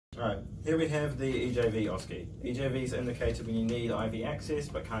Alright, here we have the EJV OSCE. EJV is indicated when you need IV access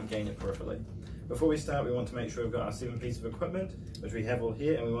but can't gain it peripherally. Before we start, we want to make sure we've got our 7 pieces of equipment, which we have all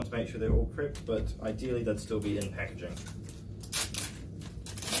here, and we want to make sure they're all prepped, but ideally they'd still be in packaging.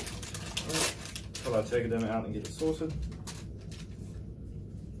 Right, pull our tegaderm out and get it sorted.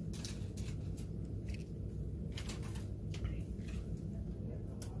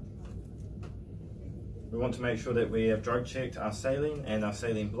 We want to make sure that we have drug checked our saline and our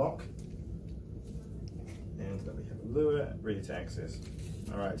saline block, and that we have a lure ready to access.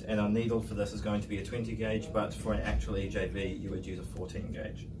 Alright, and our needle for this is going to be a 20 gauge, but for an actual EJV you would use a 14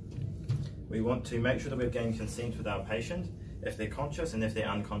 gauge. We want to make sure that we've gained consent with our patient. If they're conscious, and if they're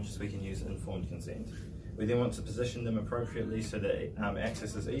unconscious, we can use informed consent. We then want to position them appropriately so that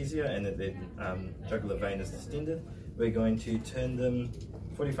access is easier and that their jugular vein is distended. We're going to turn them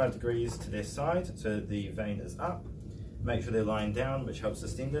 45 degrees to their side so the vein is up. Make sure they're lying down, which helps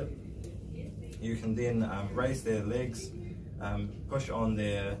distend it. You can then raise their legs, push on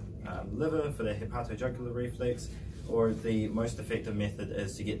their liver for their hepatojugular reflex, or the most effective method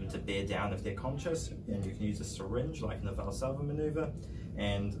is to get them to bear down if they're conscious, and you can use a syringe like in the Valsalva maneuver,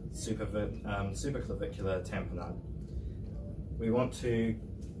 and supraclavicular tamponade. We want to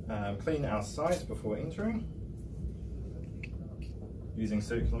clean our site before entering, using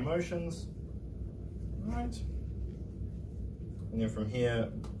circular motions, right? And then from here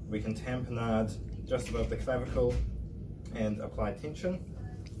we can tamponade just above the clavicle and apply tension.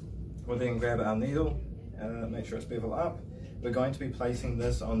 We'll then grab our needle, make sure it's bevel up. We're going to be placing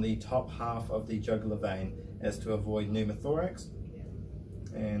this on the top half of the jugular vein as to avoid pneumothorax,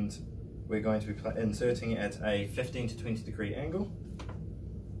 and we're going to be inserting at a 15 to 20 degree angle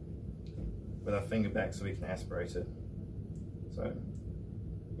with our finger back so we can aspirate it. So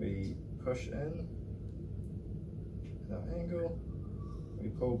we push in at our angle, we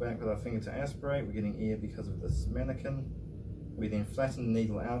pull back with our finger to aspirate. We're getting air because of this mannequin. We then flatten the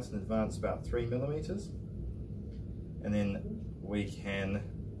needle out in advance about 3 millimeters, and then we can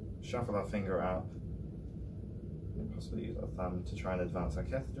shuffle our finger up and possibly use our thumb to try and advance our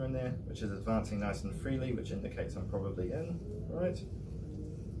catheter in there, which is advancing nice and freely, which indicates I'm probably in, right?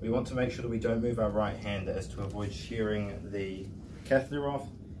 We want to make sure that we don't move our right hand as to avoid shearing the catheter off,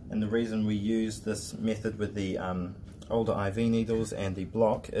 and the reason we use this method with the older IV needles and the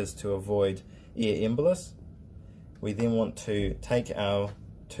block is to avoid ear embolus. We then want to take our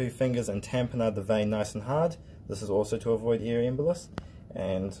 2 fingers and tamponade the vein nice and hard. This is also to avoid ear embolus,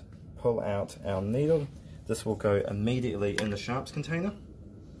 and pull out our needle. This will go immediately in the sharps container.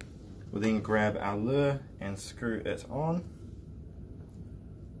 We'll then grab our lure and screw it on.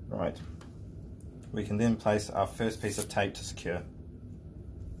 Right. We can then place our first piece of tape to secure.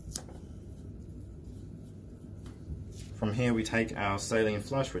 From here we take our saline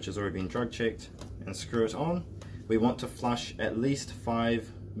flush, which has already been drug checked, and screw it on. We want to flush at least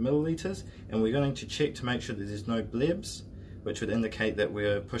 5 milliliters, and we're going to check to make sure that there's no blebs, which would indicate that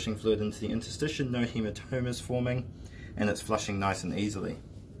we're pushing fluid into the interstitium, no hematomas forming, and it's flushing nice and easily.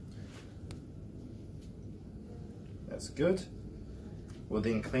 That's good. We'll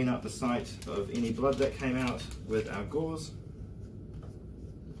then clean up the site of any blood that came out with our gauze,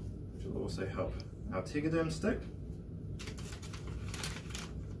 which will also help our tegaderm stick.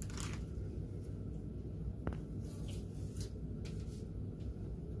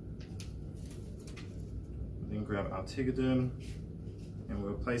 Then grab our tegaderm and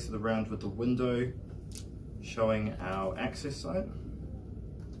we'll place it around with the window showing our access site.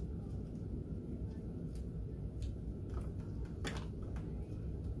 Keep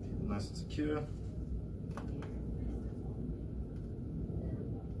it nice and secure.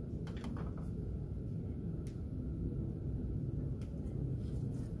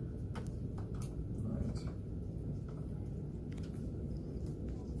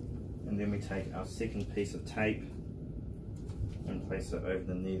 And then we take our second piece of tape and place it over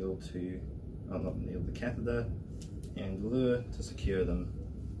the needle to, not the needle, the catheter, and lure to secure them.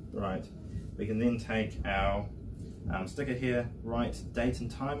 Right. We can then take our sticker here, write date and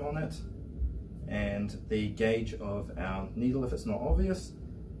time on it, and the gauge of our needle if it's not obvious,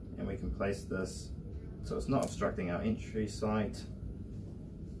 and we can place this so it's not obstructing our entry site,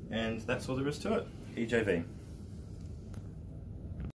 and that's all there is to it. EJV.